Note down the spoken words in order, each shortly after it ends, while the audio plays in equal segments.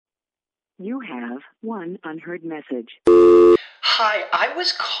You have one unheard message. Hi, I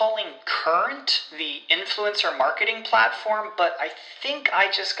was calling Current, the influencer marketing platform, but I think I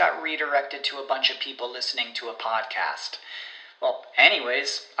just got redirected to a bunch of people listening to a podcast. Well,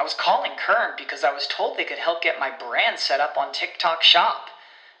 anyways, I was calling Current because I was told they could help get my brand set up on TikTok Shop,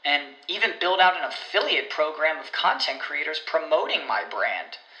 and even build out an affiliate program of content creators promoting my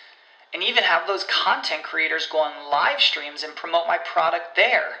brand. And even have those content creators go on live streams and promote my product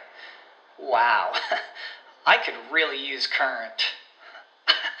there. Wow, I could really use Current.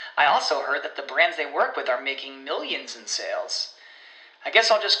 I also heard that the brands they work with are making millions in sales. I guess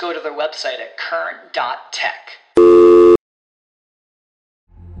I'll just go to their website at current.tech.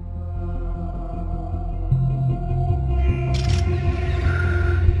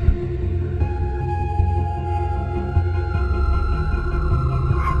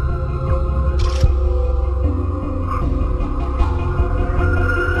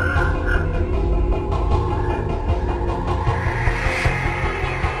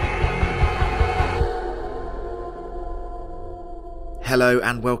 Hello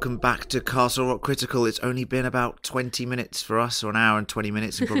and welcome back to Castle Rock Critical. It's only been about 20 minutes for us, or an hour and 20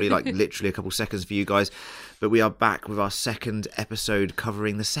 minutes, and probably like literally a couple seconds for you guys. But we are back with our second episode,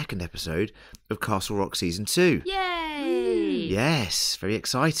 covering the second episode of Castle Rock Season 2. Yay! Yes, very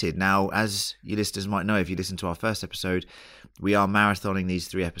excited. Now, as you listeners might know, if you listened to our first episode, we are marathoning these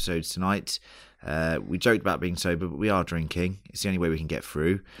 3 episodes tonight. We joked about being sober, but we are drinking. It's the only way we can get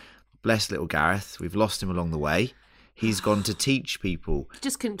through. Bless little Gareth. We've lost him along the way. He's gone to teach people.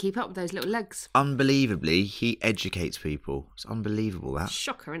 Just couldn't keep up with those little legs. Unbelievably, he educates people. It's unbelievable, that.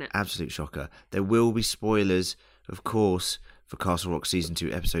 Shocker, isn't it? Absolute shocker. There will be spoilers, of course, for Castle Rock Season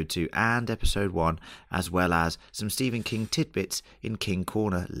 2, Episode 2 and Episode 1, as well as some Stephen King tidbits in King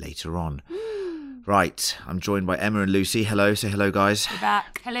Corner later on. Right, I'm joined by Emma and Lucy. Hello, say hello, guys. We're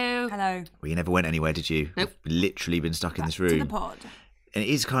back. Hello. Hello. Well, you never went anywhere, did you? Nope. You've literally been stuck in this To room. the pod. And it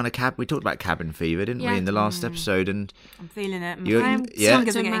is kind of we talked about cabin fever, didn't we, Yeah. in the last episode? And I'm feeling it. You- My yeah.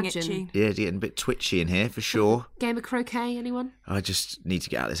 fingers are To getting imagine. itchy. yeah, it's getting a bit twitchy in here for sure. Game of croquet, anyone? I just need to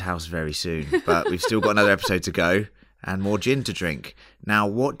get out of this house very soon. But we've still got another episode to go and more gin to drink. Now,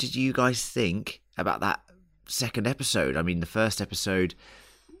 what did you guys think about that second episode? I mean, the first episode,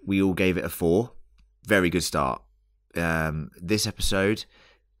 we all gave it a 4. Very good start. This episode,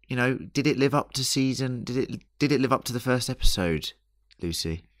 you know, did it live up to season? Did it live up to the first episode,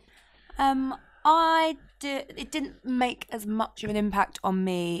 Lucy? It didn't make as much of an impact on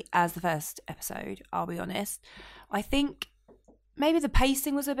me as the first episode, I'll be honest. I think maybe the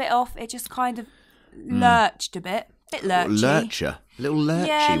pacing was a bit off. It just kind of lurched a bit. Bit lurchy. Little lurchy,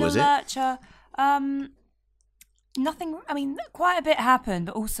 yeah, was it? lurcher. Nothing, I mean, quite a bit happened,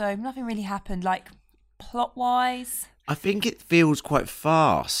 but also nothing really happened, like, plot-wise. I think it feels quite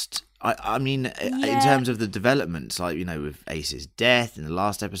fast. I mean, in Yeah. terms of the developments, like, you know, with Ace's death in the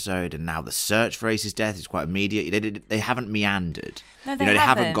last episode, and now the search for Ace's death is quite immediate. They haven't meandered. No, They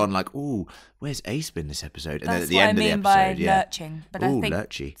haven't gone like, "Ooh, where's Ace been this episode?" And then That's at the what end I mean of the episode, by yeah, lurching. But Ooh, I think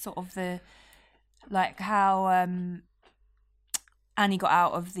lurchy. sort of how Annie got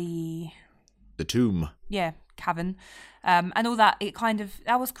out of the tomb. cavern, and all that. It kind of,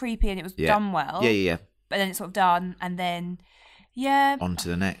 that was creepy and it was done well. Yeah. But then it's sort of done, and then On to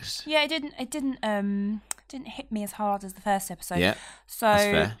the next. it didn't hit me as hard as the first episode. Yeah, So that's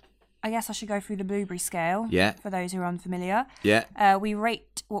fair. I guess I should go through the Blueberry scale. Yeah. For those who are unfamiliar. Yeah. We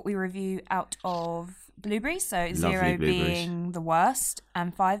rate what we review out of blueberries, so Lovely 0 blueberries. being the worst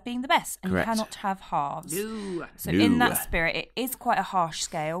and 5 being the best, and Correct. you cannot have halves. No. So No. in that spirit, it is quite a harsh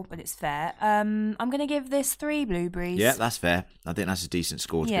scale, but it's fair. I'm going to give this 3 blueberries. Yeah, that's fair. I think that's a decent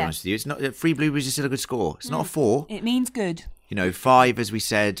score, to be Yeah. honest with you. It's not 3 blueberries is still a good score. It's not a 4. It means good. You know, 5, as we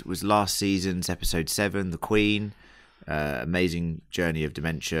said, was last season's episode 7, The Queen. Amazing journey of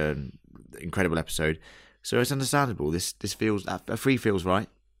dementia, incredible episode. So it's understandable. This feels, a 3 feels right.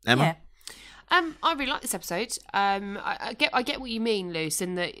 Emma? Yeah. I really like this episode. I get what you mean, Luce,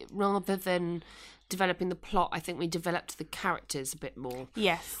 in that rather than developing the plot, I think we developed the characters a bit more.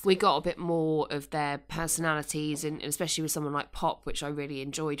 Yes. We got a bit more of their personalities, and especially with someone like Pop, which I really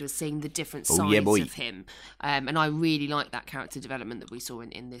enjoyed, was seeing the different sides of him. And I really liked that character development that we saw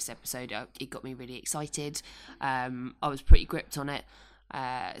in this episode. It got me really excited. I was pretty gripped on it.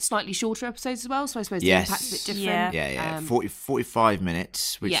 Slightly shorter episodes as well, so I suppose Yes. the impact's a bit different. Yeah. 45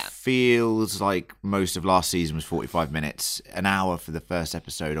 minutes, which Yeah. feels like most of last season was 45 minutes. An hour for the first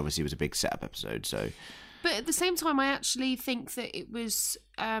episode, obviously, was a big setup episode, so... But at the same time, I actually think that it was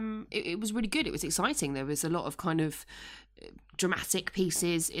really good. It was exciting. There was a lot of kind of dramatic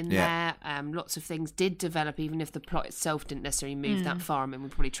pieces in there. Lots of things did develop, even if the plot itself didn't necessarily move that far. I mean, we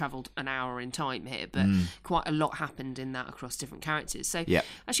probably travelled an hour in time here, but quite a lot happened in that across different characters. So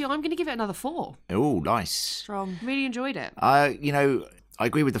actually, I'm going to give it another 4. Oh, nice. Strong. Really enjoyed it. I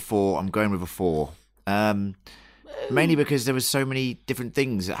agree with the 4. I'm going with a 4. Mainly because there was so many different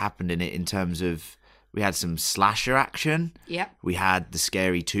things that happened in it in terms of we had some slasher action. Yep. We had the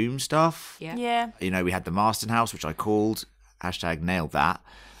scary tomb stuff. Yeah. We had the Marston House, which I called. # nailed that.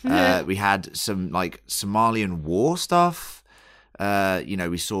 We had some like Somalian war stuff.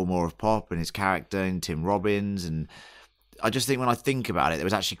 We saw more of Pop and his character and Tim Robbins, and I just think when I think about it, there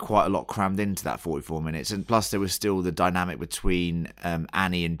was actually quite a lot crammed into that 44 minutes, and plus there was still the dynamic between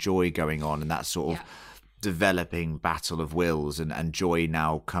Annie and Joy going on, and that sort of developing battle of wills, and Joy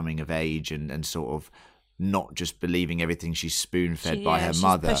now coming of age and sort of not just believing everything she's spoon-fed by her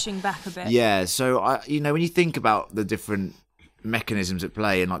mother. She's pushing back a bit. Yeah, so when you think about the different mechanisms at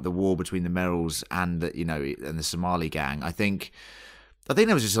play and like the war between the Merrills and and the Somali gang, I think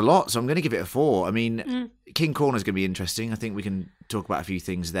there was just a lot, so I'm going to give it a 4. I mean, King Corner's going to be interesting. I think we can talk about a few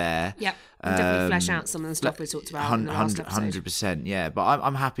things there. Yeah, and definitely flesh out some of the stuff we talked about in the last episode. 100%, yeah. But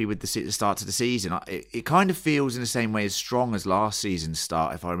I'm happy with the start to the season. It kind of feels in the same way as strong as last season's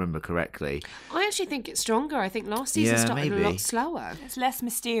start, if I remember correctly. I actually think it's stronger. I think last season started a lot slower. It's less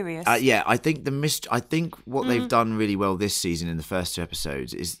mysterious. I think I think what they've done really well this season in the first 2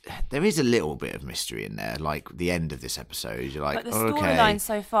 episodes is there is a little bit of mystery in there, like the end of this episode. You're like, but the storyline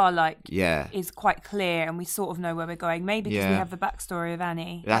so far, is quite clear, and we sort of know where we're going. Maybe because we have the backstory of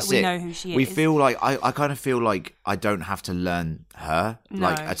Annie. That's we it. know who she is. We feel like I kind of feel like I don't have to learn her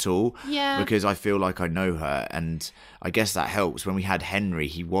at all. Yeah. Because I feel like I know her, and I guess that helps. When we had Henry,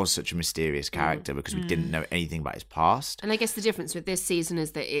 he was such a mysterious character because we didn't know anything about his past. And I guess the difference with this season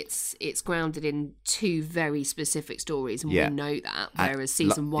is that it's grounded in 2 very specific stories, and we know that. Whereas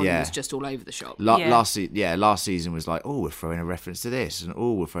season 1 was just all over the shop. Last season was like, we're throwing a reference to this, and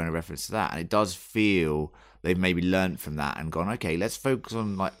we're throwing a reference to that, and it does feel they've maybe learnt from that and gone, okay, let's focus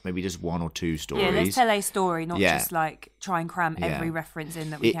on like maybe just 1 or 2 stories. Yeah, let's tell a story, not just like try and cram every reference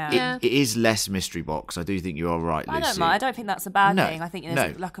in that we can. It is less mystery box. I do think you are right, Lucy. I don't mind. I don't think that's a bad thing. I think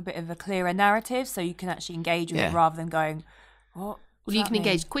there's like a bit of a clearer narrative, so you can actually engage with it rather than going, what? Well, you can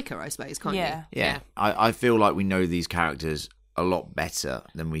engage quicker, I suppose, can't you? Yeah. I feel like we know these characters a lot better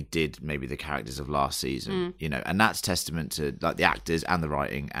than we did maybe the characters of last season, and that's testament to like the actors and the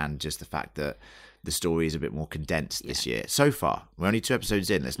writing and just the fact that the story is a bit more condensed this year. So far, we're only 2 episodes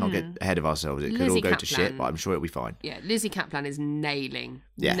in. Let's not get ahead of ourselves. It could all go to shit, but I'm sure it'll be fine. Yeah, Lizzie Kaplan is nailing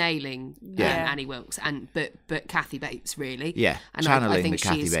Annie Wilkes, but Kathy Bates really. Yeah, and channeling I think the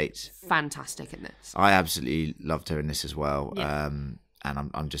Kathy she's Bates. Fantastic in this. I absolutely loved her in this as well, and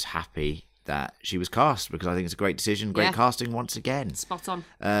I'm just happy that she was cast because I think it's a great decision, great casting once again. Spot on.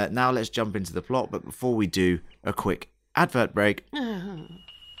 Now let's jump into the plot, but before we do, a quick advert break.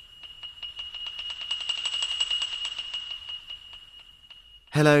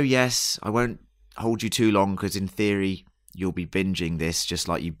 Hello, yes, I won't hold you too long because in theory you'll be binging this just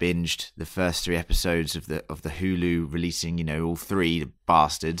like you binged the first 3 episodes of the Hulu releasing, all 3, the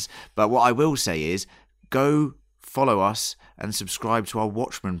bastards. But what I will say is go follow us and subscribe to our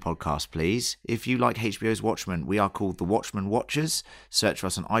Watchmen podcast, please. If you like HBO's Watchmen, we are called The Watchmen Watchers. Search for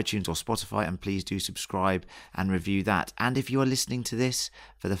us on iTunes or Spotify and please do subscribe and review that. And if you are listening to this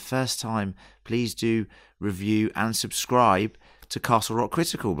for the first time, please do review and subscribe to Castle Rock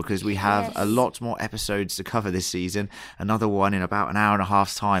Critical because we have a lot more episodes to cover this season. Another one in about an hour and a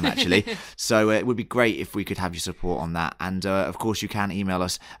half's time, actually. So it would be great if we could have your support on that. And of course, you can email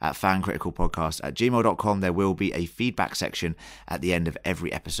us at fancriticalpodcast@gmail.com. There will be a feedback section at the end of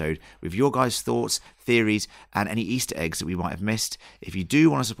every episode with your guys' thoughts, theories, and any Easter eggs that we might have missed. If you do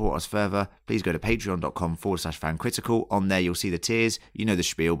want to support us further, please go to patreon.com/fancritical. On there, you'll see the tiers. You know the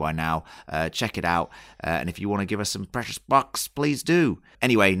spiel by now. Check it out. And if you want to give us some precious bucks, please do.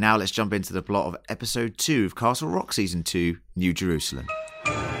 Anyway, now let's jump into the plot of episode 2 of Castle Rock Season 2, New Jerusalem.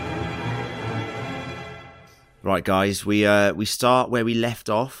 Right, guys, we start where we left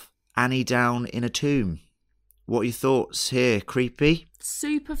off. Annie down in a tomb. What are your thoughts here? Creepy?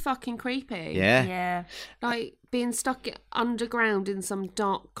 Super fucking creepy. Yeah. Like being stuck underground in some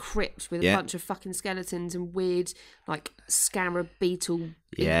dark crypt with a bunch of fucking skeletons and weird, like, scarab beetle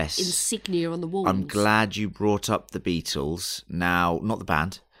insignia on the walls. I'm glad you brought up the Beatles. Now, not the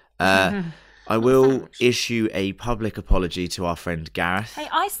band. I will issue a public apology to our friend Gareth. Hey,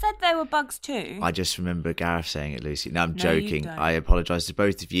 I said they were bugs too. I just remember Gareth saying it, Lucy. No, I'm No, joking. you don't. I apologise to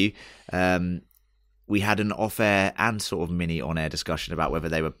both of you. we had an off-air and sort of mini on-air discussion about whether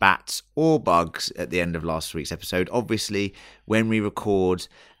they were bats or bugs at the end of last week's episode. Obviously, when we record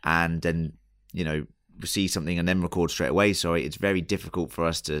and then, see something and then record straight away, it's very difficult for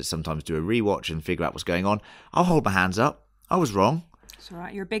us to sometimes do a rewatch and figure out what's going on. I'll hold my hands up. I was wrong. It's all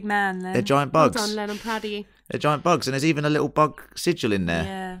right. You're a big man then. They're giant bugs. Well done, Len. I'm proud of you. They're giant bugs, and there's even a little bug sigil in there.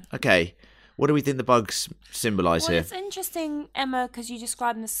 Yeah. Okay. What do we think the bugs symbolise here? It's interesting, Emma, because you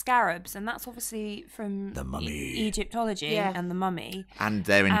described them as scarabs, and that's obviously from The Mummy. Egyptology and the Mummy. And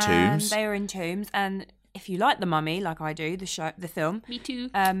they're in tombs. They are in tombs, and if you like the Mummy, like I do, the film. Me too.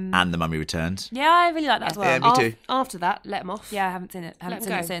 And The Mummy Returns. Yeah, I really like that as well. Yeah, me too. After that, let them off. Yeah, I haven't seen it. Haven't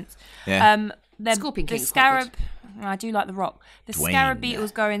seen it since. Yeah. The Scorpion King's scarab. I do like the Rock. The Dwayne. scarab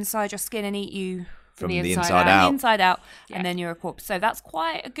beetles go inside your skin and eat you From the the inside inside out. out. from the inside out, and then you're a corpse. So that's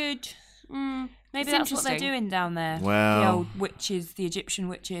quite a good. Maybe It's that's what they're interesting. doing down there. Well- The old witches, the Egyptian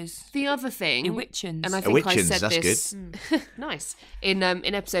witches. The other thing, Ewitchins. and I think I Ewitchins, said that's this. Nice. In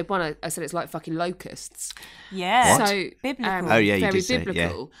episode 1, I said it's like fucking locusts. Yeah. What? So Biblical. Oh, yeah, you very did say it,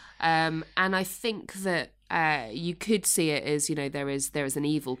 biblical. And I think that you could see it as there is an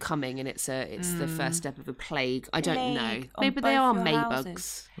evil coming, and it's the first step of a plague. I don't know. Plague on Maybe they both are your maybugs.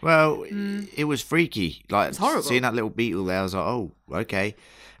 houses. Well, it was freaky. Like, horrible. seeing that little beetle there, I was like, oh, okay.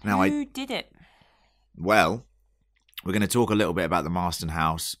 Now, Who did it? Well, we're going to talk a little bit about the Marston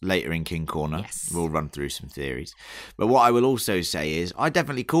House later in King Corner. Yes. We'll run through some theories. But what I will also say is, I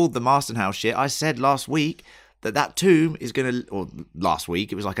definitely called the Marston House shit. I said last week that tomb is going to... Or last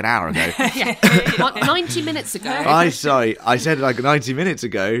week, it was like an hour ago. 90 minutes ago. I said like 90 minutes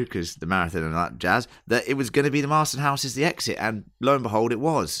ago, because the marathon and that jazz, that it was going to be the Marston House as the exit. And lo and behold, it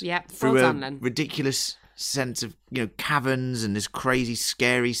was. Yep, Through well a done, then. ridiculous sense of, caverns and this crazy,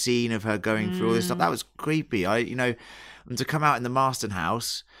 scary scene of her going through all this stuff. That was creepy. And to come out in the Marston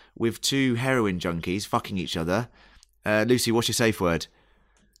House with two heroin junkies fucking each other. Lucy, what's your safe word?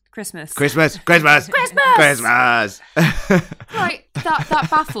 Christmas. Christmas. Right, that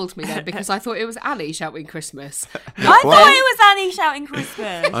baffled me then, because I thought it was Ali shouting Christmas. I thought it was Annie shouting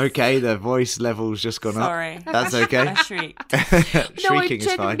Christmas. Okay, the voice level's just gone Sorry. up. That's okay. I shrieked. No, I Shrieking is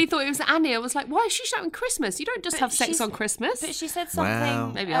fine. genuinely thought it was Annie. I was like, why is she shouting Christmas? You don't just have sex she's- on Christmas. But she said something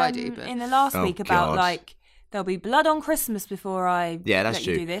Well- Maybe I do, but- in the last Oh, week about God. like there'll be blood on Christmas before I Yeah, that's let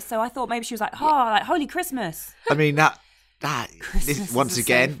true. you do this. So I thought maybe she was like, like Holy Christmas. I mean, Christmas this, is once a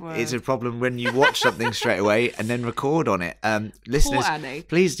again, safe word. it's a problem when you watch something straight away and then record on it. Listeners, Annie.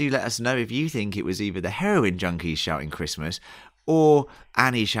 please do let us know if you think it was either the heroin junkies shouting Christmas or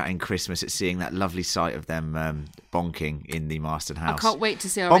Annie shouting Christmas at seeing that lovely sight of them bonking in the Marston House. I can't wait to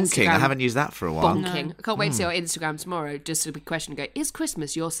see our Bonking, Instagram. I haven't used that for a while. Bonking. I can't wait to see our Instagram tomorrow. Just a big question. Go, is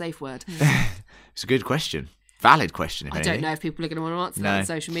Christmas your safe word? It's a good question. Valid question, if I anything. don't know if people are going to want to answer No. that on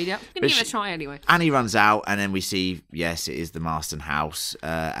social media. I'm going But to give it a she- try anyway. Annie runs out, and then we see, yes, it is the Marston House,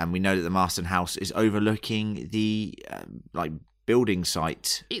 and we know that the Marston House is overlooking the building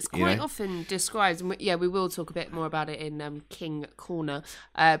site. It's you quite know? often described, and we will talk a bit more about it in King Corner,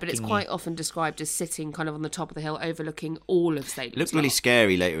 but it's quite often described as sitting kind of on the top of the hill, overlooking all of Salem's It looked really Lot.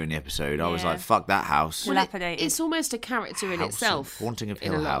 scary later in the episode. I was Yeah. like, fuck that house. Well, Dilapidated. It's almost a character in House itself, of- Haunting of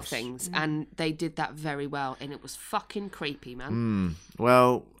in Hill a lot House. of things, and they did that very well, and it was fucking creepy, man.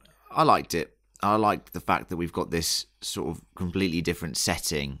 Well, I liked it. I liked the fact that we've got this sort of completely different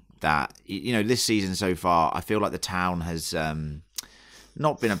setting that, this season so far, I feel like the town has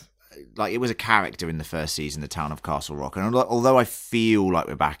not been it was a character in the first season, the town of Castle Rock. And although I feel like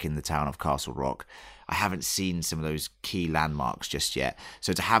we're back in the town of Castle Rock, I haven't seen some of those key landmarks just yet.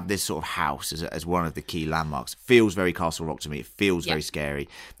 So to have this sort of house as one of the key landmarks feels very Castle Rock to me. It feels very scary,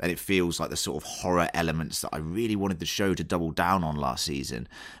 and it feels like the sort of horror elements that I really wanted the show to double down on last season.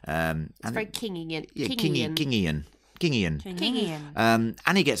 It's very Kingian. Yeah, Kingian. Kingian. Kingian.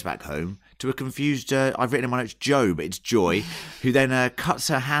 Annie gets back home to a confused, I've written in my notes Joe, but it's Joy, who then cuts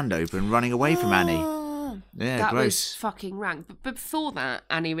her hand open running away from Annie. Yeah, That gross. was fucking rank. But before that,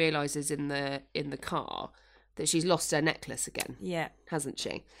 Annie realises in the car that she's lost her necklace again, Yeah. hasn't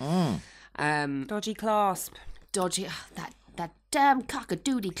she? Mm. Dodgy clasp. Dodgy. That damn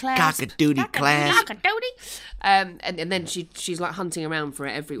cock-a-doodie class. Cock-a-doodie class. Cock-a-doodie. And then she's like hunting around for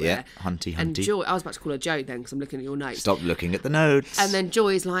it everywhere. Yeah, hunty, And hunty. Joy, I was about to call her Joe then because I'm looking at your notes. Stop looking at the notes. And then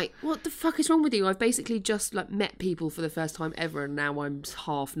Joy's like, what the fuck is wrong with you? I've basically just met people for the first time ever, and now I'm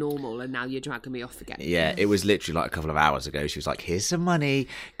half normal, and now you're dragging me off again. Yeah, it was literally like a couple of hours ago. She was like, here's some money.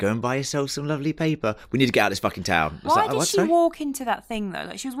 Go and buy yourself some lovely paper. We need to get out of this fucking town. I was Why like, did what, she sorry? walk into that thing though?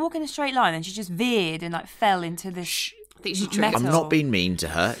 Like she was walking a straight line and she just veered and like fell into this I think she tripped. metal. I'm not being mean to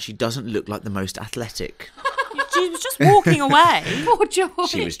her. She doesn't look like the most athletic. She was just walking away. Poor Joy.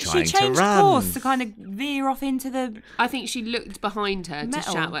 She was trying She to changed run. course to kind of veer off into the... I think she looked behind her to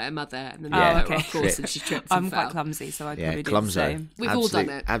Metal. shout at her mother, and then Yeah. they were off course, and she tripped and I'm fell. quite clumsy, so I'd Yeah, probably do the clumso. same. We've all done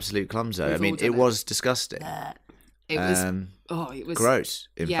it. Absolute clumso. We've I mean, all done it it. was disgusting. It was. It was Gross,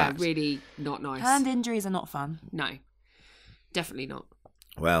 in fact. really not nice. Hand injuries are not fun. No, definitely not.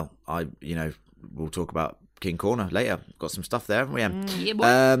 Well, we'll talk about King Corner later. Got some stuff there, haven't we, Em? Yeah,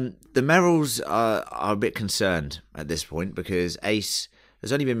 boy. The Merrills are a bit concerned at this point because Ace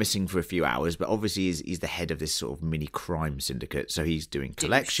has only been missing for a few hours, but obviously he's the head of this sort of mini crime syndicate. So he's doing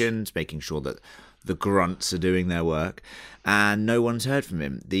collections, making sure that the grunts are doing their work, and no one's heard from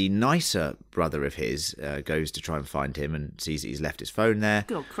him. The nicer brother of his goes to try and find him and sees that he's left his phone there.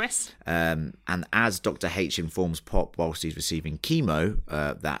 Good old Chris. And as Dr. H informs Pop whilst he's receiving chemo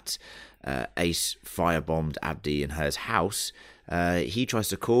that Ace firebombed Abdi and Her's house, he tries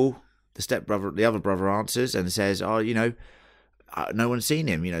to call the other brother answers and says, no one's seen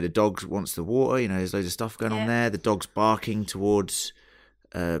him. The dog wants the water. There's loads of stuff going on there. The dog's barking towards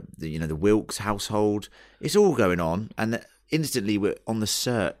the Wilkes household. It's all going on, and instantly we're on the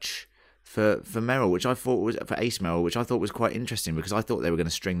search for Merrill, which I thought was for Ace Merrill, which I thought was quite interesting because I thought they were going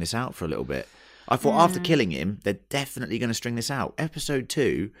to string this out for a little bit. I thought after killing him, they're definitely going to string this out. Episode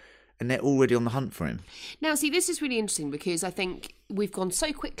 2, and they're already on the hunt for him. Now, see, this is really interesting because I think we've gone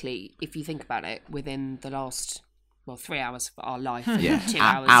so quickly, if you think about it, within the last 3 hours of our life, and 2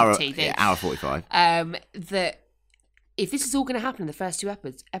 hours of TV. Yeah, hour 45. That if this is all going to happen in the first 2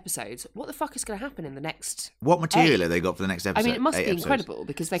 episodes, what the fuck is going to happen in the next? What material have they got for the next episode? I mean, it must 8 be episodes. incredible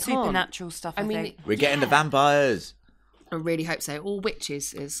because they can't. Supernatural stuff, I think. We're getting the vampires. I really hope so. All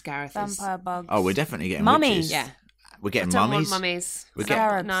witches, as Gareth is. Vampire bugs. Oh, we're definitely getting Mummies. witches. Yeah. We're getting I don't mummies. want mummies. We're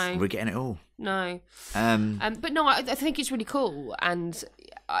Scarabs. No. We're getting it all. No. But no, I think it's really cool. And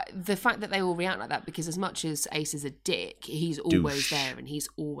the fact that they all react like that, because as much as Ace is a dick, he's always there and he's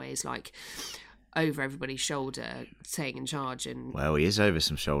always like over everybody's shoulder, staying in charge. And well, he is over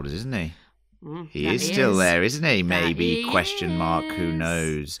some shoulders, isn't he? He that is he still is. there, isn't he? Maybe, he question mark, who is.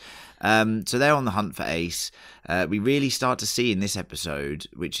 knows? So they're on the hunt for Ace. We really start to see in this episode,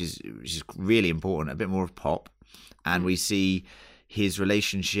 which is really important, a bit more of Pop. And we see his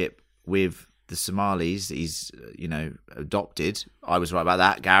relationship with the Somalis that he's, adopted. I was right about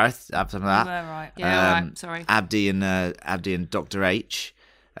that, Gareth. Something like that. You were right. Yeah, right. Sorry. Abdi and Dr. H,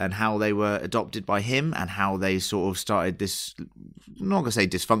 and how they were adopted by him, and how they sort of started this, I'm not going to say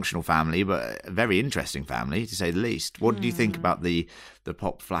dysfunctional family, but a very interesting family, to say the least. What did you think about the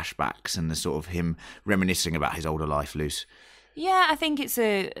Pop flashbacks and the sort of him reminiscing about his older life, Luce? Yeah, I think it's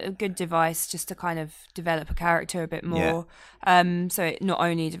a good device just to kind of develop a character a bit more. So it not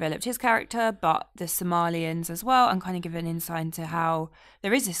only developed his character, but the Somalians as well, and kind of give an insight into how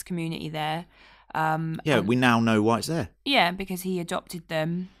there is this community there. We now know why it's there. Yeah, because he adopted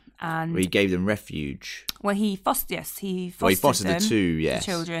them, and He gave them refuge. he fostered He them, fostered the two, the yes.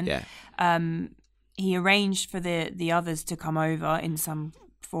 children. Yeah. He arranged for the others to come over in some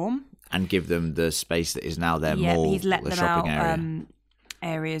form. And give them the space that is now their mall, he's let the them shopping out area.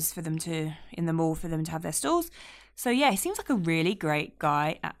 areas for them in the mall for them to have their stalls. So yeah, he seems like a really great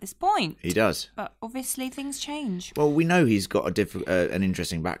guy at this point. He does. But obviously things change. Well, we know he's got an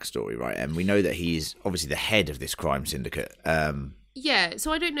interesting backstory, right? And we know that he's obviously the head of this crime syndicate. Yeah,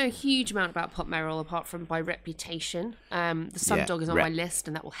 so I don't know a huge amount about Pop Merrill apart from by reputation. The Sun Dog is on my list,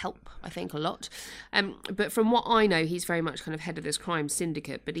 and that will help, I think, a lot. But from what I know, he's very much kind of head of this crime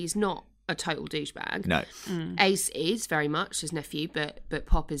syndicate, but he's not a total douchebag. No. Ace is very much his nephew, but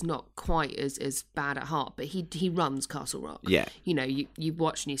Pop is not quite as bad at heart. But he runs Castle Rock. Yeah. You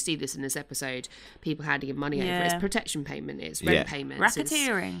watch and you see this in this episode. People handing him money over. It's protection payment. It's rent payments.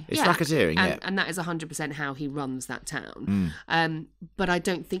 Racketeering. It's racketeering, yeah. And that is 100% how he runs that town. But I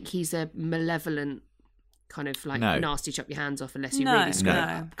don't think he's a malevolent kind of like nasty chop your hands off unless you really screw it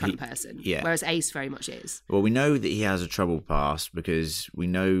up kind of person. Yeah. Whereas Ace very much is. Well, we know that he has a troubled past because we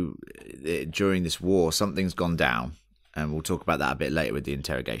know that during this war something's gone down, and we'll talk about that a bit later with the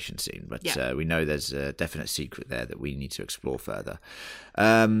interrogation scene. But we know there's a definite secret there that we need to explore further.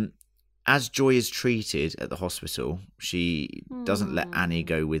 As Joy is treated at the hospital, she doesn't let Annie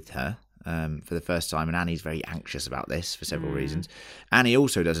go with her. For the first time, and Annie's very anxious about this for several reasons. Annie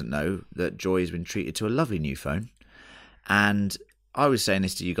also doesn't know that Joy has been treated to a lovely new phone, and I was saying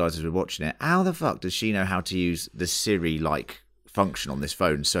this to you guys as we were watching it. How the fuck does she know how to use the Siri-like function on this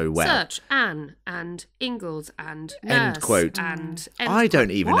phone so well. Search Anne and Ingalls and nurse End quote. and I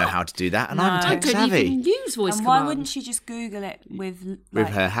don't even know how to do that, and I'm I tech don't savvy. even use voice And command. why wouldn't she just Google it with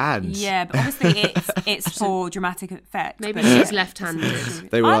Her hands. Yeah, but obviously it's for dramatic effect. Maybe but she's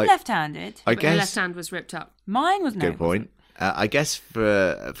left-handed. They were I'm like, left-handed. I But her left guess. hand was ripped up. Mine was no. Good point. I guess from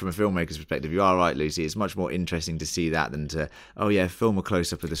a filmmaker's perspective, you are right, Lucy. It's much more interesting to see that than to, film a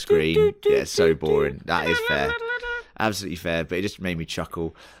close-up of the screen. Yeah, it's so boring. That is fair. Absolutely fair, but it just made me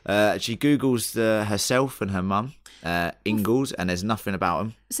chuckle. She Googles herself and her mum, Ingalls, and there's nothing about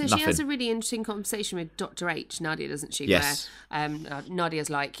them. So nothing. she has a really interesting conversation with Dr. H, Nadia, doesn't she? Yes. Where Nadia's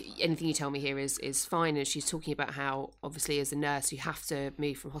like, anything you tell me here is fine. And she's talking about how, obviously, as a nurse, you have to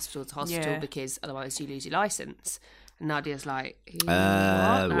move from hospital to hospital Yeah. because otherwise you lose your licence. And Nadia's like, what?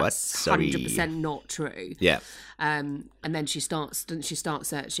 That's Sorry. 100% not true. Yeah. And then doesn't she start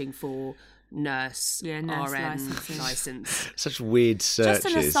searching for nurse Yeah, nurse RN licenses. license? Such weird searches.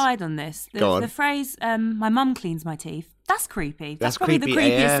 Just an aside on this. Go on. The phrase, my mum cleans my teeth, that's creepy. That's probably the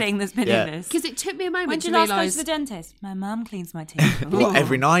creepy creepiest AF. thing that's been Yeah. in this. Because it took me a moment When to did you last go to realise... the dentist? My mum cleans my teeth. What,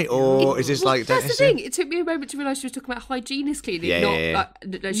 every night, or is this like... That's the thing. It took me a moment to realise she was talking about hygienist cleaning, Yeah, not yeah, yeah.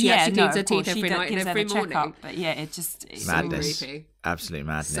 Like, she actually cleans her of course, teeth every she night and gives them every a checkup, morning. But yeah, it's Madness. So creepy. Absolute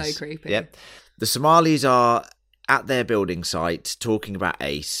madness. So creepy. Yep. The Somalis are at their building site talking about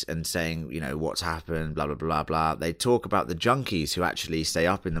Ace and saying, what's happened, blah, blah, blah, blah. They talk about the junkies who actually stay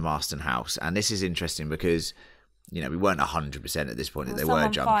up in the Marston house. And this is interesting because, we weren't 100% at this point that they were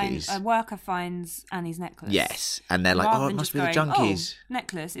junkies. A worker finds Annie's necklace. Yes. And they're like, Rather it than must just be the going, junkies. Oh,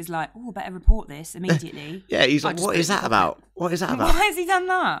 necklace is like, better report this immediately. Yeah, he's like, just what put is it in that the about? What is that about? Why has he done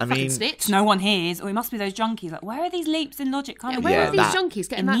that? I mean, Snitch. no one hears, or it must be those junkies. Like, where are these leaps in logic coming Where from? are Yeah, these junkies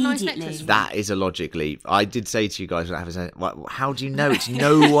getting that nice Immediately. necklace from? that is a logic leap. I did say to you guys, how do you know it's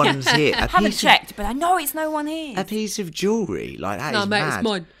no one's here? I haven't checked, but I know it's no one here. A piece of jewellery. Like, that No, is mate, mad. it's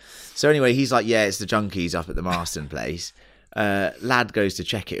mine. So anyway, he's like, yeah, it's the junkies up at the Marston place. Lad goes to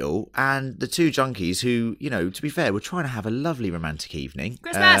check it all, and the two junkies who, to be fair, were trying to have a lovely romantic evening.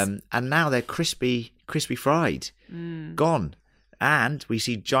 Christmas! And now they're crispy fried. Gone. And we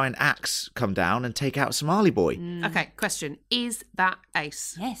see Giant Axe come down and take out Somali Boy. Okay, question. Is that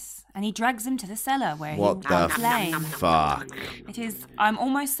Ace? Yes, and he drags him to the cellar where What he the will claim. fuck? It is. I'm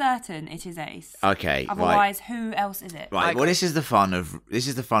almost certain it is Ace. Okay, right. Otherwise, who else is it? Right. Well, this is the fun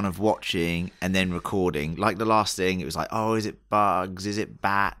of watching and then recording. Like the last thing, it was like, oh, is it bugs? Is it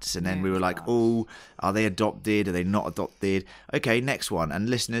bats? And then we were like, oh, are they adopted? Are they not adopted? Okay, next one. And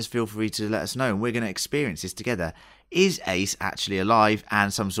listeners, feel free to let us know, and we're going to experience this together. Is Ace actually alive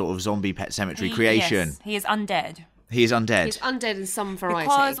and some sort of zombie Pet Sematary creation? Yes, he is undead. He is undead. He's undead in some variety.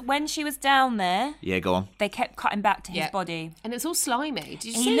 Because when she was down there, Yeah, go on. they kept cutting back to his Yeah. body. And it's all slimy. Did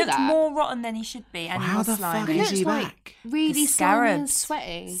you He see looked that? more rotten than he should be, and Well, he how was the fuck slimy. is he Looks like back? really The slimy and scarabs.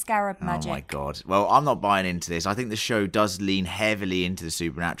 sweaty. Scarab magic. Oh my god. Well, I'm not buying into this. I think the show does lean heavily into the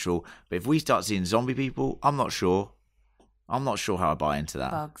supernatural, but if we start seeing zombie people, I'm not sure. I'm not sure how I buy into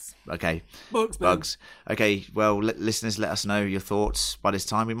that. Bugs. Okay. Bugs. Okay, well, listeners, let us know your thoughts. By this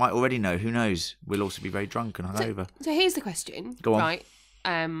time, we might already know. Who knows? We'll also be very drunk and hungover. So here's the question. Go on. Right.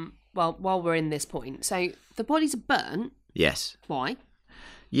 Well, while we're in this point, so the bodies are burnt. Yes. Why?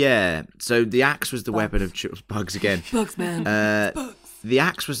 Yeah. So the axe was the weapon of choice. Bugs again. Bugs, man. The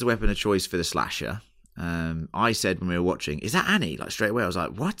axe was the weapon of choice for the slasher. I said when we were watching, is that Annie? Like straight away, I was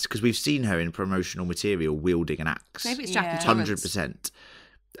like, what? Because we've seen her in promotional material wielding an axe. Maybe it's Yeah. Jackie Torrance. 100%.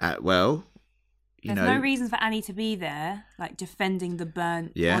 Well, you There's know. no reason for Annie to be there, like defending the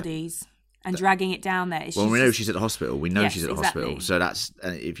burnt Yeah. bodies and dragging it down there. Well, we know she's at the hospital. We know Yes, she's at the exactly. hospital. So that's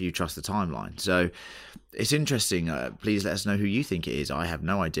if you trust the timeline. So it's interesting. Please let us know who you think it is. I have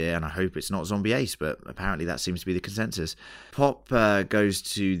no idea, and I hope it's not Zombie Ace, but apparently that seems to be the consensus. Pop goes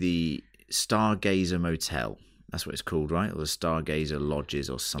to the Stargazer Motel. That's what it's called, right? Or the Stargazer Lodges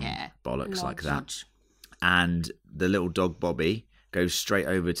or some bollocks like that. Lodge. And the little dog Bobby goes straight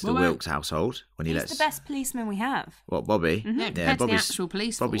over to the Bobby. Wilkes household when he He's lets... the best policeman we have. What, Bobby? Yeah, compared to the actual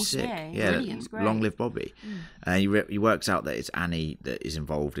police Bobby's force. sick. Yeah, Yeah, brilliant, great. long live Bobby. He works out that it's Annie that is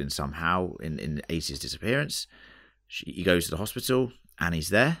involved in somehow in Ace's disappearance. He goes to the hospital. Annie's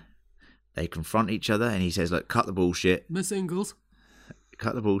there. They confront each other, and he says, "Look, cut the bullshit. Miss Ingalls.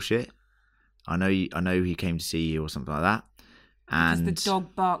 Cut the bullshit. I know he came to see you or something like that." And Because the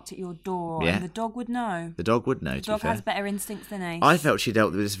dog barked at your door, Yeah. and the dog would know. the dog would know. The To be dog fair, has better instincts than Ace. I felt she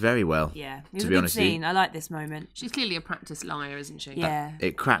dealt with this very well. Yeah, it to was a be good honest with you. scene. I like this moment. She's clearly a practiced liar, isn't she? Yeah.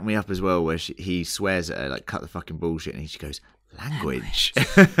 It cracked me up as well, where he swears at her, like, "Cut the fucking bullshit," and she goes, "Language."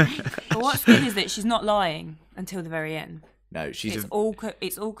 But what's good is that she's not lying until the very end. No, it's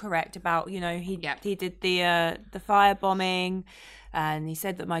all correct about, you know, he did the firebombing, and he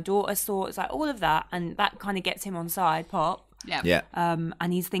said that my daughter saw. It's like all of that, and that kind of gets him on side, Pop. Yeah.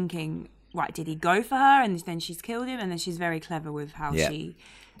 And he's thinking, right, did he go for her? And then she's killed him, and then she's very clever with how she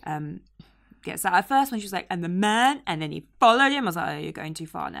gets that. At first, when she was like, and the man, and then he followed him, I was like, oh, you're going too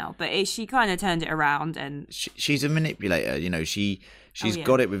far now. But she kind of turned it around, and she's a manipulator. You know, she's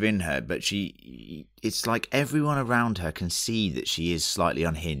got it within her, but it's like everyone around her can see that she is slightly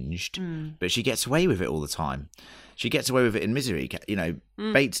unhinged, but she gets away with it all the time. She gets away with it in Misery. You know,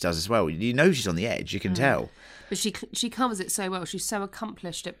 Bates does as well. You know, she's on the edge. You can tell. But she covers it so well. She's so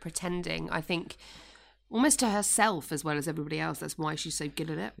accomplished at pretending, I think, almost to herself as well as everybody else. That's why she's so good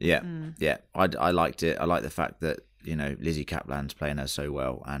at it. Yeah, yeah. I liked it. I like the fact that, you know, Lizzie Kaplan's playing her so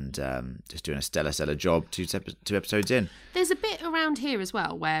well and just doing a stellar job two episodes in. There's a bit around here as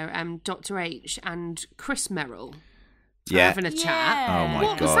well where Dr. H and Chris Merrill are Yeah. having a chat. Oh my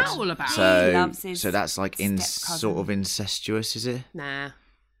What god. was that all about? He loves his So that's like step-cousin. sort of incestuous, is it? Nah.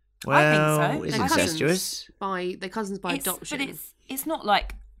 Well, I think so. it's They're incestuous. They're cousins by adoption. But it's not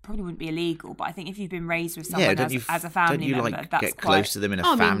like, probably wouldn't be illegal, but I think if you've been raised with Yeah, someone as a family don't you member, like that's get quite, close to them in a I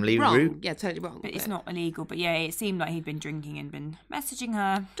mean, family wrong. route? Yeah, totally wrong. But it's not illegal. But yeah, it seemed like he'd been drinking and been messaging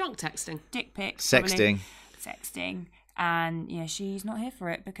her, Drunk texting. dick pics, Sexting. sexting, and yeah, she's not here for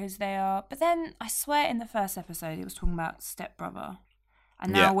it because they are. But then I swear, in the first episode, it was talking about stepbrother,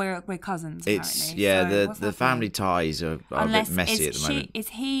 and now we're cousins. It's apparently. yeah, So what's the family happening? ties are a bit messy at the moment.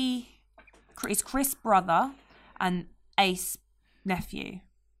 Is Chris brother and Ace nephew?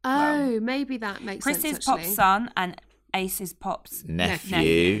 Oh, maybe that makes Chris sense. is Pop's son and Ace is Pop's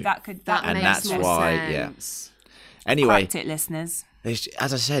Nephew. That That And makes that's more why, sense. Anyway, Cracked it, listeners. as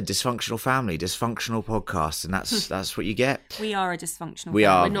I said, dysfunctional family, dysfunctional podcast, and that's what you get. We are a dysfunctional. We family.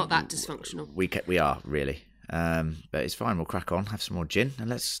 are. We're not that dysfunctional. We are really. But it's fine. We'll crack on. Have some more gin, and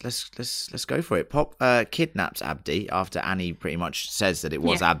let's go for it. Pop kidnaps Abdi after Annie pretty much says that it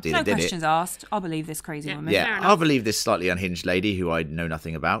was Abdi that did No questions it. asked. I'll believe this crazy woman. Yeah, I'll believe this slightly unhinged lady who I know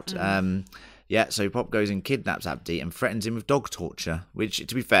nothing about. So Pop goes and kidnaps Abdi and threatens him with dog torture, which,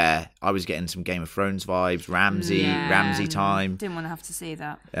 to be fair, I was getting some Game of Thrones vibes, Ramsay time. Didn't want to have to see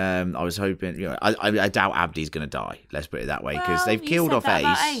that. I was hoping, you know, I doubt Abdi's going to die, let's put it that way, because Well, they've you killed said off that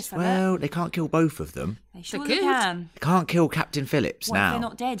about Ace. Ace, I Well, they can't kill both of them. They surely could. can. They can't kill Captain Phillips What if now. they're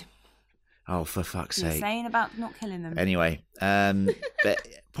not dead? Oh, for fuck's You're sake. saying about not killing them. Anyway, but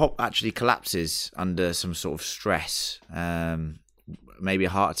Pop actually collapses under some sort of stress. Maybe a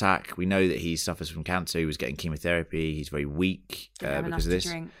heart attack. We know that he suffers from cancer. He was getting chemotherapy. He's very weak Didn't have because enough of this. to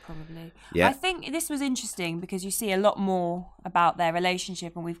drink, probably. Yeah. I think this was interesting because you see a lot more about their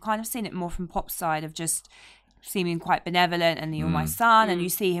relationship, and we've kind of seen it more from Pop's side of just seeming quite benevolent and you're my son, and you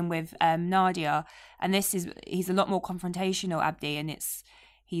see him with Nadia, and he's a lot more confrontational, Abdi, and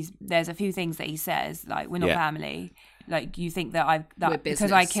there's a few things that he says like, we're not family, like you think that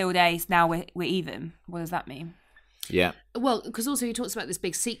because I killed Ace, now we're even. What does that mean? Yeah. Well, because also he talks about this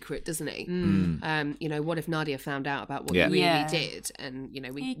big secret, doesn't he? You know, what if Nadia found out about what he really Yeah. did? And, you know,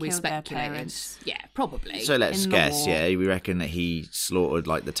 He we killed their speculated. parents. Yeah, probably. So let's in the guess, war. we reckon that he slaughtered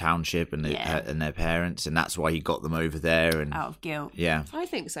like the township and their parents, and that's why he got them over there. And Out of guilt. yeah, I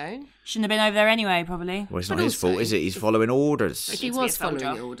think so. Shouldn't have been over there anyway, probably. well, it's not But his fault, also, is it? He's following orders. If he to be was a soldier.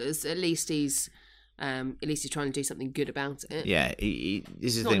 following orders, at least he's trying to do something good about it. Yeah,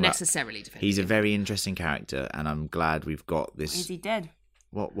 this is the Not thing. About, necessarily defending. he's a very interesting character, and I'm glad we've got this. Is he dead?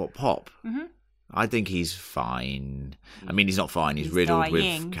 What Pop? Mhm. I think he's fine. I mean, he's not fine. He's He's riddled dying.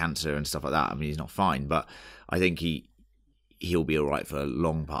 with cancer and stuff like that. I mean, he's not fine, but I think he'll be all right for a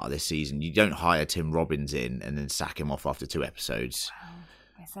long part of this season. You don't hire Tim Robbins in and then sack him off after 2 episodes.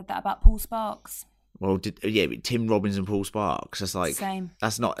 I said that about Paul Sparks. Well, but Tim Robbins and Paul Sparks. That's like Same.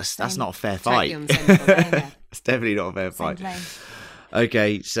 That's not a fair Totally fight. on the same level there. It's definitely not a fair Same fight. plane.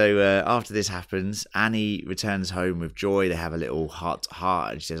 Okay, so after this happens, Annie returns home with Joy. They have a little heart to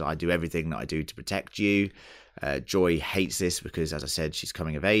heart, and she says, "I do everything that I do to protect you." Joy hates this because, as I said, she's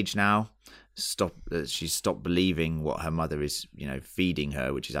coming of age now. She's stopped believing what her mother is, feeding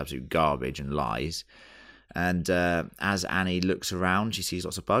her, which is absolute garbage and lies. And as Annie looks around, she sees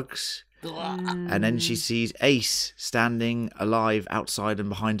lots of bugs. And then she sees Ace standing alive outside and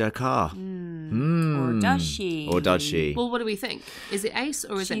behind her car. Or does she? Or does she? Well, what do we think? Is it Ace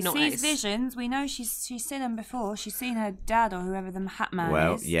or is She it not sees Ace? visions. We know she's seen them before. She's seen her dad or whoever the Hat Man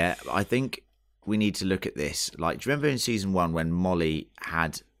Well, is. yeah, I think we need to look at this. Like, do you remember in season 1 when Molly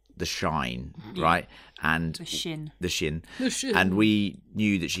had the shine, right? And The shin. the shin. The shin. And we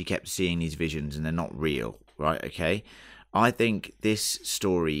knew that she kept seeing these visions and they're not real, right? Okay. I think this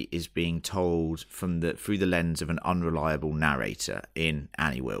story is being told through the lens of an unreliable narrator in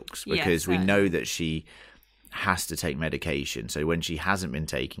Annie Wilkes, because we know that she has to take medication. So when she hasn't been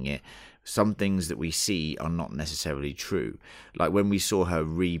taking it, some things that we see are not necessarily true. Like when we saw her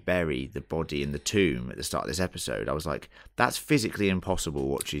rebury the body in the tomb at the start of this episode, I was like, that's physically impossible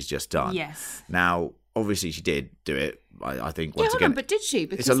what she's just done. Yes. Now, obviously she did do it. I think Yeah, once hold again, on, but did she?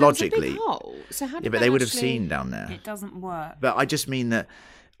 Because it's a there was logically. big hole. So how did Yeah, but that they would have actually- seen down there. It doesn't work. But I just mean that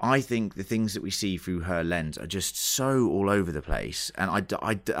I think the things that we see through her lens are just so all over the place, and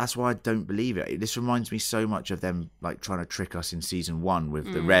that's why I don't believe it. This reminds me so much of them like trying to trick us in season 1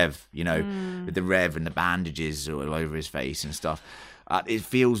 with the Rev, with the Rev and the bandages all over his face and stuff. It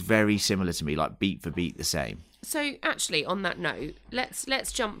feels very similar to me, like beat for beat the same. So actually, on that note,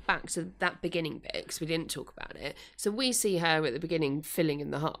 let's jump back to that beginning bit because we didn't talk about it. So we see her at the beginning filling in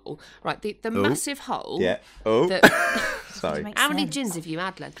the hole, right? The massive hole. Yeah. Oh. That, Sorry. Makes how many sense. gins have you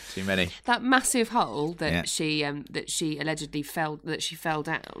had, Len? Too many. That massive hole that Yeah. she allegedly fell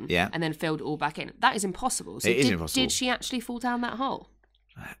down, Yeah. and then filled it all back in. That is impossible. So It is did, impossible. Did she actually fall down that hole?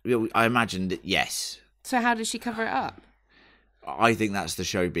 I imagine that yes. So how did she cover it up? I think that's the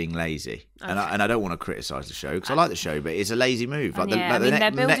show being lazy, and I don't want to criticise the show because I like the show, but it's a lazy move. Like Yeah, I the mean,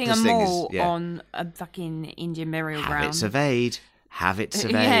 they're building a necklace thing mall is, yeah. on a fucking Indian burial Have ground. it surveyed. Have it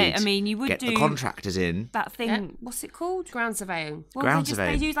surveyed. Yeah, I mean, you would get the do contractors in. that thing. Yeah. What's it called? Ground surveying. Well, Ground they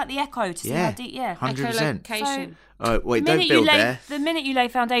surveying. use like the echo to see Yeah. how deep. Yeah. 100%. Echolocation. Oh wait, The don't minute build you lay, there. the minute you lay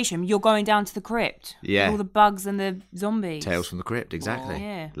foundation, you're going down to the crypt. Yeah. With all the bugs and the zombies. Tales from the Crypt, exactly. Oh,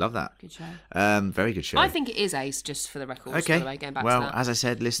 yeah. Love that. Good show. Very good show. I think it is ace, just for the record. Okay. By the way, going back Well, to that. as I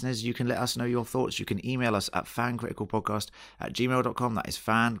said, listeners, you can let us know your thoughts. You can email us at fancriticalpodcast@gmail.com. That is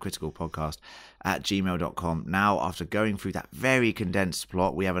fancriticalpodcast@gmail.com. Now, after going through that very condensed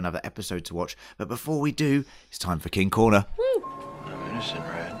plot, we have another episode to watch. But before we do, it's time for King Corner. I'm innocent,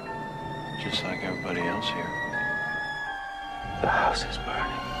 Red. Just like everybody else here. The house is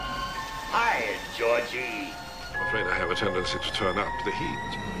burning. Hi, Georgie. I'm afraid I have a tendency to turn up the heat.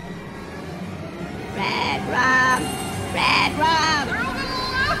 Red rum! Red rum!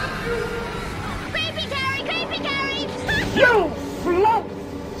 Creepy Carrie! Creepy Carrie! You float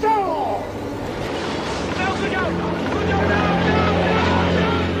soul!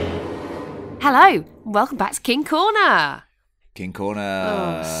 Hello, welcome back to King Corner. King Corner.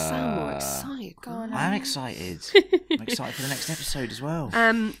 Oh, sound more excited. Go on. I'm excited. I'm excited for the next episode as well.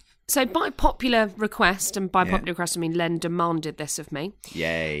 So by popular request, and by Yeah. popular request I mean Len demanded this of me.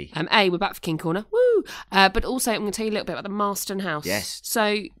 Yay. We're back for King Corner. Woo! But also I'm going to tell you a little bit about the Marston House. Yes.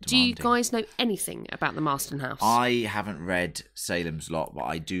 So do you Demanding. guys know anything about the Marston House? I haven't read Salem's Lot, but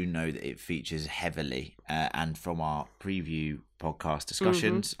I do know that it features heavily. And from our preview podcast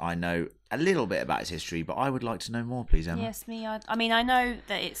discussions, I know a little bit about its history, but I would like to know more, please, Emma. Yes, me. I mean, I know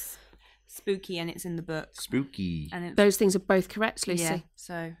that it's spooky and it's in the book. Spooky. And it's, Those things are both correct, Lucy. yeah,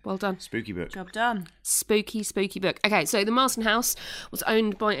 so Well done. Spooky book. job done. Spooky book. Okay, so the Marston House was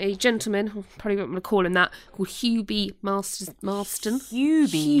owned by a gentleman, I'll probably not going to call him that, called Hubie Marston.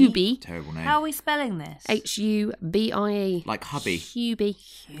 Hubie. Terrible name. How are we spelling this? Hubie. Like hubby. Hubie.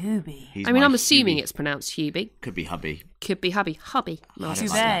 Hubie. He's I mean, my I'm assuming Hubie. it's pronounced Hubie. Could be hubby. Could be hubby. Hubby. I don't Marston.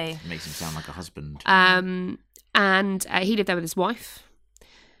 like that. Hubie. It makes him sound like a husband. And he lived there with his wife.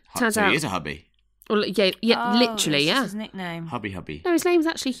 Turns so out- he is a hubby. Well, yeah, Oh, literally, it's just yeah. his nickname. Hubby. No, his name's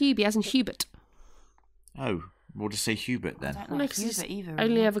actually Hubie, as in Hubert. Oh, we'll just say Hubert then. I don't Well, know no, 'cause Hubert he's either. only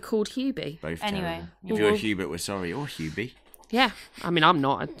really. ever called Hubie. Both Anyway, terrible. If you're a Well- Hubert, we're sorry. Or Hubie. Yeah, I mean, I'm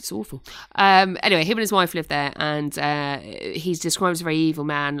not. It's awful. Anyway, him and his wife lived there, and he's described as a very evil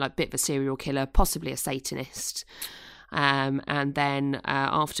man, like a bit of a serial killer, possibly a Satanist. And then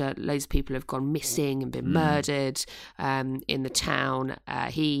after loads of people have gone missing and been murdered in the town,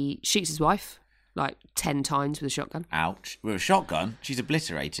 he shoots his wife like 10 times with a shotgun. Ouch. With a shotgun, she's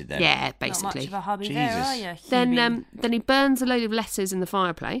obliterated then. Yeah, Not much basically. of a hubby there, Jesus. are you? Then he burns a load of letters in the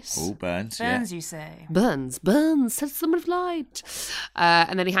fireplace. All burns. Burns, you say? Burns, says someone of light.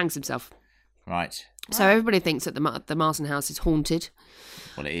 And then he hangs himself. Yeah. Right. So everybody thinks that the Marston House is haunted.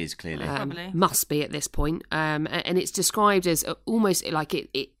 Well, it is clearly. Probably. Must be at this point. And it's described as almost like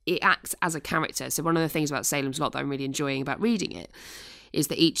it acts as a character. So one of the things about Salem's Lot that I'm really enjoying about reading it is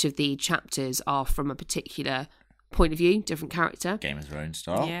that each of the chapters are from a particular point of view, different character. Game of Thrones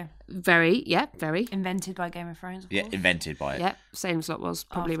style. Yeah. Very. Invented by Game of Thrones, of Yeah, course. invented by it. Yeah, Salem's Lot was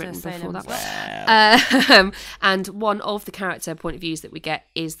probably After written before Salem's that. Lot. And one of the character point of views that we get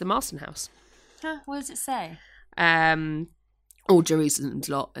is the Marston House. Huh, what does it say? or Jerusalem's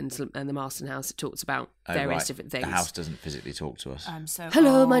Lot and the Marston House. It talks about various different things. The house doesn't physically talk to us. I'm so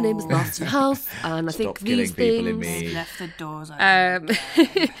Hello, my name is Marston House, and I think these killing people things. in me. left the doors open.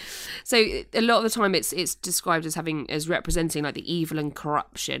 So a lot of the time, it's described as representing like the evil and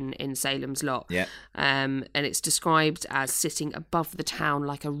corruption in Salem's Lot. Yeah. And it's described as sitting above the town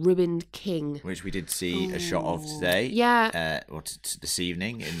like a ruined king. Which we did see a shot of today. Yeah. This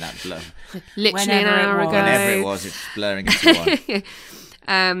evening in that blur. Literally an hour ago. Whenever it was, it's blurring into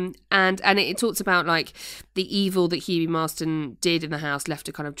one. And it talks about like the evil that Hughie Marston did in the house left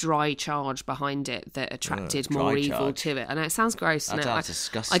a kind of dry charge behind it that attracted more evil to it. I know it sounds gross. That's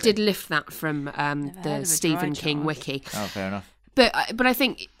disgusting. I did lift that from the Stephen King wiki. Oh, fair enough. But I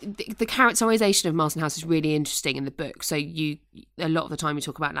think the characterisation of Marston House is really interesting in the book. So a lot of the time you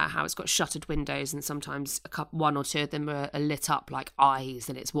talk about how it's got shuttered windows, and sometimes one or two of them are lit up like eyes,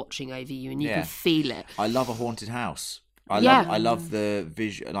 and it's watching over you, and you can feel it. I love a haunted house. I love the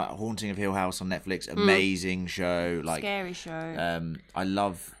visual, like Haunting of Hill House on Netflix. Amazing show, like scary show. I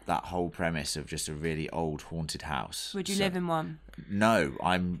love that whole premise of just a really old haunted house. Would you live in one? No,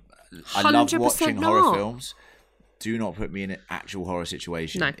 I love watching not. horror films. Do not put me in an actual horror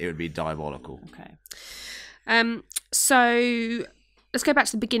situation. No. It would be diabolical. Okay. So let's go back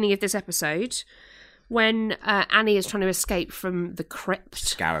to the beginning of this episode when Annie is trying to escape from the crypt.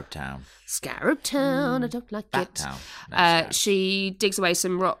 Scarab Town, I don't like Bat it. Town. No, she digs away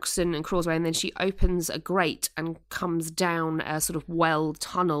some rocks and crawls away, and then she opens a grate and comes down a sort of well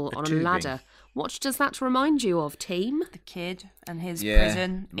tunnel on a tubing. ladder. What does that remind you of, team? The kid and his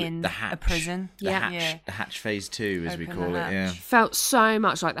prison with in the hatch. a prison. The hatch phase 2, as we Open call the it. hatch. Yeah. Felt so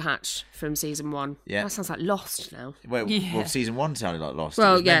much like the hatch from season 1. Yeah. That sounds like Lost now. Well, season 1 sounded like Lost.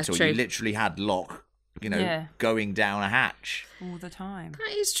 Well, it was yeah, mental. true. You literally had Locke, going down a hatch. All the time.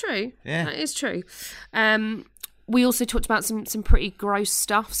 That is true. Yeah. That is true. We also talked about some pretty gross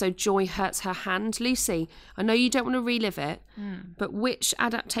stuff. So Joy hurts her hand. Lucy, I know you don't want to relive it, but which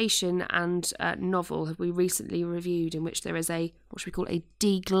adaptation and novel have we recently reviewed in which there is what should we call a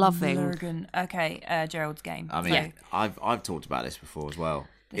degloving? Lurgan. Okay, Gerald's Game. I mean, I've talked about this before as well.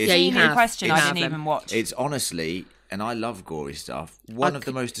 Yeah, you have. Question I didn't even watch. It's honestly, and I love gory stuff, one of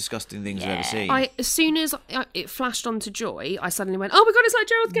the most disgusting things I've ever seen. As soon as it flashed onto Joy, I suddenly went, oh my God, it's like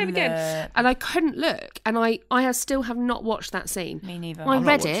Gerald's Game again. And I couldn't look. And I still have not watched that scene. Me neither. I I'm not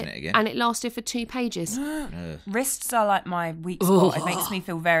read watching it, it again. and it lasted for 2 pages. Wrists are like my weak spot. It makes me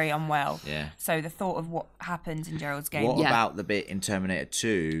feel very unwell. Yeah. So the thought of what happens in Gerald's Game. What about the bit in Terminator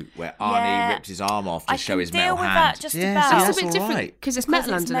 2 where Arnie rips his arm off to show his metal hand? That just about. See, It's a bit different because it's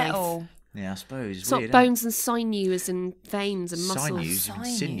metal underneath. Metal. Yeah, I suppose. It's It's weird, got bones and sinews and veins and muscles.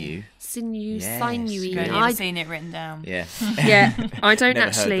 Sinews. Sinew, Yes. sinewy. Good, I've seen it written down. Yeah. Yeah, I don't Never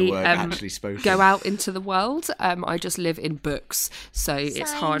actually, heard the word actually spoken. go out into the world. I just live in books, so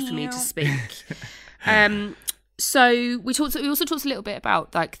it's hard for me to speak. So we also talked a little bit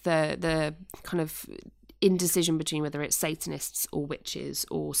about like the kind of indecision between whether it's Satanists or witches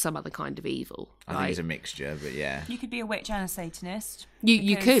or some other kind of evil. I think it's a mixture, but yeah. You could be a witch and a Satanist.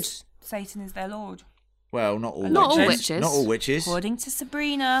 You could. Satan is their lord. Well, not all Not all witches. witches. Not all witches. According to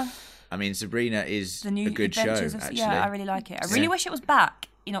Sabrina. I mean, Sabrina is The new a good show, Adventures of actually. Yeah, I really like it. I really wish it was back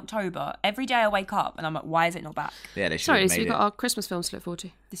in October. Every day I wake up and I'm like, why is it not back? Yeah, they should Sorry, have so made we've got it. our Christmas films to look forward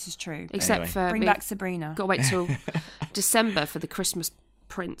to. This is true. Except Anyway. for Bring back Sabrina. Got to wait till December for the Christmas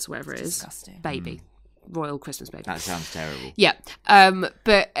Prince, whatever it is. Disgusting. Baby. Royal Christmas Baby. That sounds terrible. Yeah,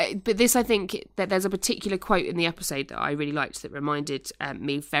 but this, I think that there's a particular quote in the episode that I really liked that reminded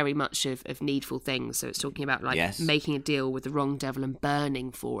me very much of Needful Things. So it's talking about like making a deal with the wrong devil and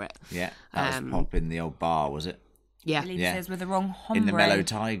burning for it. Yeah, that was Pop in the old bar, was it? Yeah, It says with the wrong hombre. In the Mellow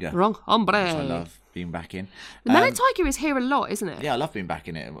Tiger. Wrong hombre. Which I love being back in. The Mellow Tiger is here a lot, isn't it? Yeah, I love being back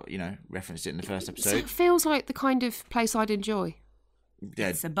in it. You know, referenced it in the first So episode. it feels like the kind of place I'd enjoy. Yeah,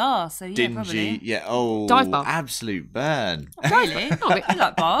 It's a bar, so yeah, dingy. probably. Yeah. Oh, Dive bar. absolute burn. Really? I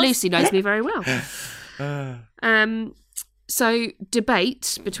like bars. Lucy knows me very well. So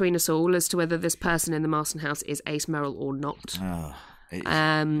debate between us all as to whether this person in the Marston house is Ace Merrill or not. Oh, it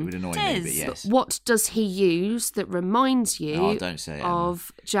would annoy me, but yes. What does he use that reminds you Oh, don't say it,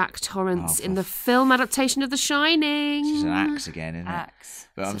 of Jack Torrance in the film adaptation of The Shining? It's an axe again, isn't it? Axe.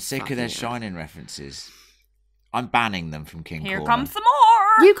 But I'm sick of their Shining references. I'm banning them from King Here Corner. comes some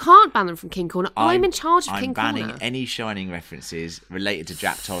more. You can't ban them from King Corner. I'm in charge of King I'm banning Corner. any Shining references related to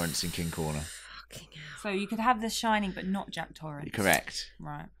Jack Torrance and King Corner. So you could have The Shining, but not Jack Torrance. Correct.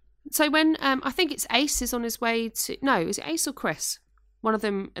 Right. So when I think it's Ace is on his way to is it Ace or Chris? One of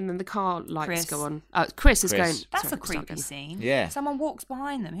them, and then the car lights Chris. go on. Chris is going. That's sorry, a start creepy again. scene. Yeah. Someone walks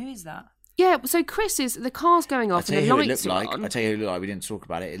behind them. Who is that? Yeah, so Chris is the car's going off and the lights are on. I tell you who it looked like. We didn't talk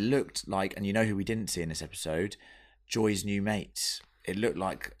about it. It looked like, and you know who we didn't see in this episode? Joy's new mates. It looked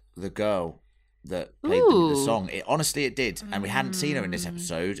like the girl that played the song. Honestly, it did, and we hadn't seen her in this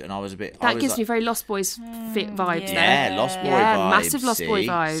episode, and I was a bit. That gives me very Lost Boys vibes. Yeah, Lost Boy vibes. Massive Lost Boy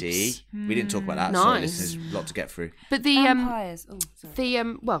vibes. See, we didn't talk about that. Nice. Sorry, listeners, a lot to get through. But the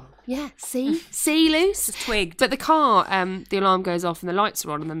see, Luce, Just twigged. But the car, the alarm goes off and the lights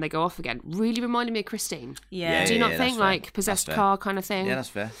are on, and then they go off again. Really reminded me of Christine. Yeah. Do you not yeah, think that's fair. possessed That's car kind of thing? Yeah, that's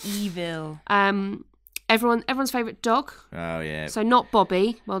fair. Evil. Everyone's favourite dog. Oh yeah. So not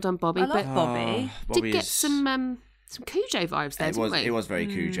Bobby. Well done, Bobby. I like but Bobby. did get some Cujo vibes there, didn't we? It was very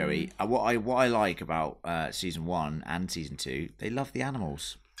Cujo-y. What I like about season 1 and season 2, they love the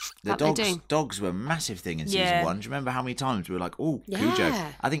animals. The dogs were a massive thing in season 1. Do you remember how many times we were like, oh, Cujo?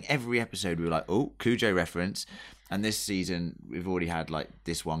 I think every episode we were like, oh, Cujo reference. And this season we've already had like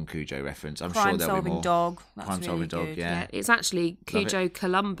this one Cujo reference. I'm sure there'll be more. Dog. That's Crime-solving really dog. good. Yeah. It's actually Cujo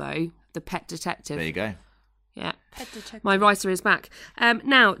Columbo, the pet detective. There you go. Yeah. Pet detective. My writer is back.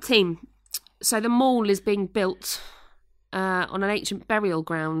 Now, team. So the mall is being built on an ancient burial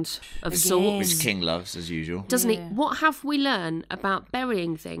ground of sorts. Which King loves, as usual. Doesn't he? What have we learned about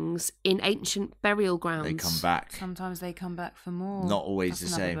burying things in ancient burial grounds? They come back. Sometimes they come back for more. Not always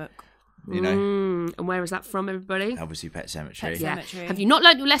That's the another same. book. You know? And where is that from, everybody? Obviously Pet Sematary. Pet Sematary. Have you not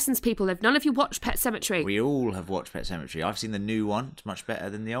learnt your lessons, people? Have none of you watched Pet Sematary? We all have watched Pet Sematary. I've seen the new one. It's much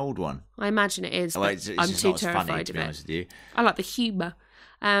better than the old one. I imagine it is, Well, but it's I'm just too not as funny, terrified to of be it. honest with you. I like the humour.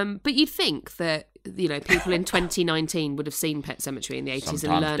 But you'd think that, people in 2019 would have seen Pet Sematary in the 80s and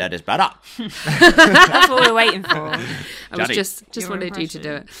Sometimes learned. dead is better. That's what we're waiting for. I was Johnny. just Your wanted you to do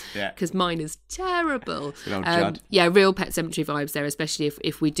it. impression. Yeah. Because mine is terrible. Good old Judd. Yeah, real Pet Sematary vibes there, especially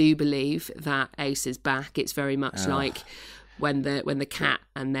if we do believe that Ace is back. It's very much like when the cat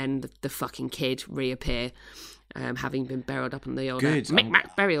and then the fucking kid reappear, having been buried up on the old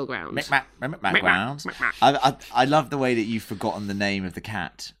Micmac burial ground. Micmac grounds. I love the way that you've forgotten the name of the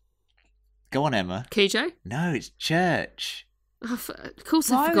cat. Go on, Emma. Cujo? No, it's Church. Oh, of course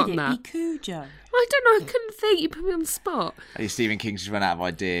I've Why forgotten would that. it be Cujo? I don't know. I couldn't think. You put me on the spot. Stephen King's just run out of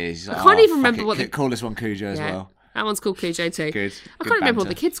ideas. He's like, I can't even fuck remember it. what the- Call this one Cujo as Yeah, well. that one's called Cujo too. Good. I Good can't remember what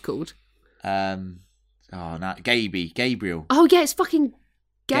the banter. kid's called. Gabriel. Oh yeah, it's fucking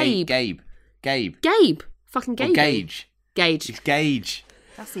Gabe. Gabe. Fucking Or Gabe. Gage. Gage. It's Gage.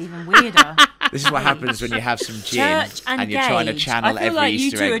 That's even weirder. This is what happens when you have some gin Church and you're trying to Gage. channel I feel every like you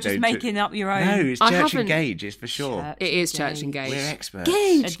Easter two egg. are just making up your own. No, it's I Church haven't- and Gage. It's for sure. Church It is Church and Gage. We're experts.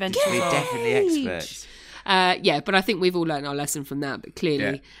 Gage. Adventure We're World. definitely experts. Yeah, but I think we've all learned our lesson from that. But clearly,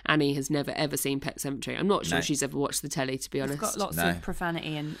 Yeah. Annie has never ever seen Pet Sematary. I'm not sure No. she's ever watched the telly, to be honest. It's got lots No. of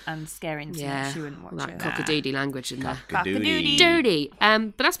profanity and scariness. yeah, She wouldn't watch that it. cock-a-doodle language in there. Cock-a-doodle. Dirty.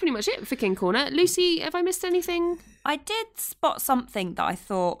 But that's pretty much it for King Corner. Lucy, have I missed anything? I did spot something that I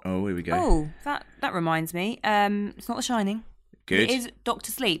thought, Oh, here we go. oh, that reminds me. It's not The Shining. Good. It is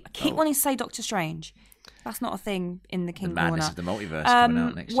Doctor Sleep. I keep wanting to say Doctor Strange. That's not a thing in the King The madness Corner. of the multiverse coming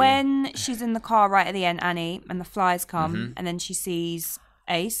out next year. When she's in the car right at the end, Annie, and the flies come, Mm-hmm. and then she sees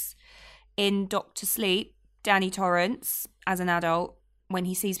Ace. In Doctor Sleep, Danny Torrance, as an adult, when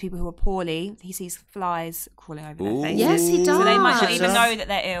he sees people who are poorly, he sees flies crawling over their Ooh. faces. Yes, he So they might not does. even know that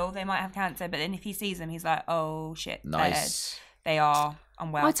they're ill. They might have cancer, but then if he sees them, he's like, "Oh shit, Nice. they are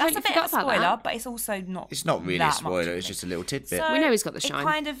unwell." I totally That's a bit forgot of a about spoiler, that. but it's also not. It's not really a that much spoiler. of a It's thing. just a little tidbit. So We know he's got the shine. It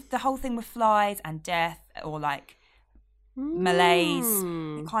kind of the whole thing with flies and death, or like malaise.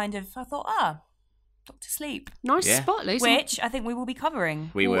 It kind of, I thought, Doctor Sleep, Nice Yeah. spot, Lucy. which I think we will be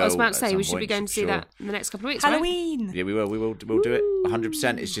covering. we Well, will. I was about to at say, some we should be point, going to see sure. that in the next couple of weeks, right? Halloween. Yeah, we will. We'll do it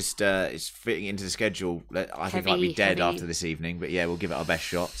 100%. It's just it's fitting into the schedule. I think I'd be dead Heavy. after this evening, but yeah, we'll give it our best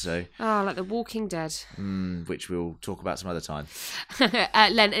shot. So, Oh, like The Walking Dead. which we'll talk about some other time.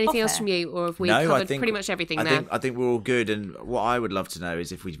 Len, anything else Off from you, or have we No, covered pretty much everything I there? I think we're all good. And what I would love to know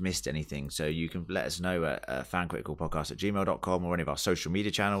is if we've missed anything. So you can let us know at fancriticalpodcast@gmail.com or any of our social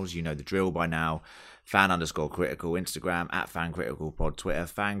media channels. You know the drill by now. Fan_critical Instagram, @fancriticalpod Twitter,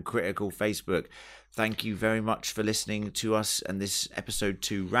 fancritical Facebook. Thank you very much for listening to us and this episode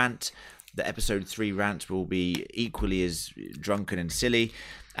 2 rant. The episode 3 rant will be equally as drunken and silly.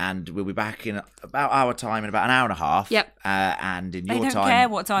 And we'll be back in about our time, in about an hour and a half. Yep. And in They your don't time. care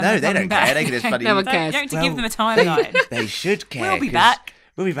what time No, they're they don't coming care. back. They can just bloody. No one Don't, cares. don't to Well, give them a timeline. They should care. We'll be 'cause back.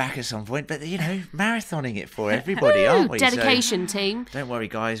 We'll be back at some point, but marathoning it for everybody, aren't we? So Dedication, team. don't worry,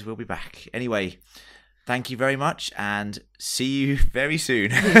 guys. We'll be back. Anyway, thank you very much, and see you very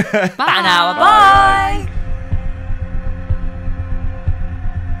soon. An hour. Bye.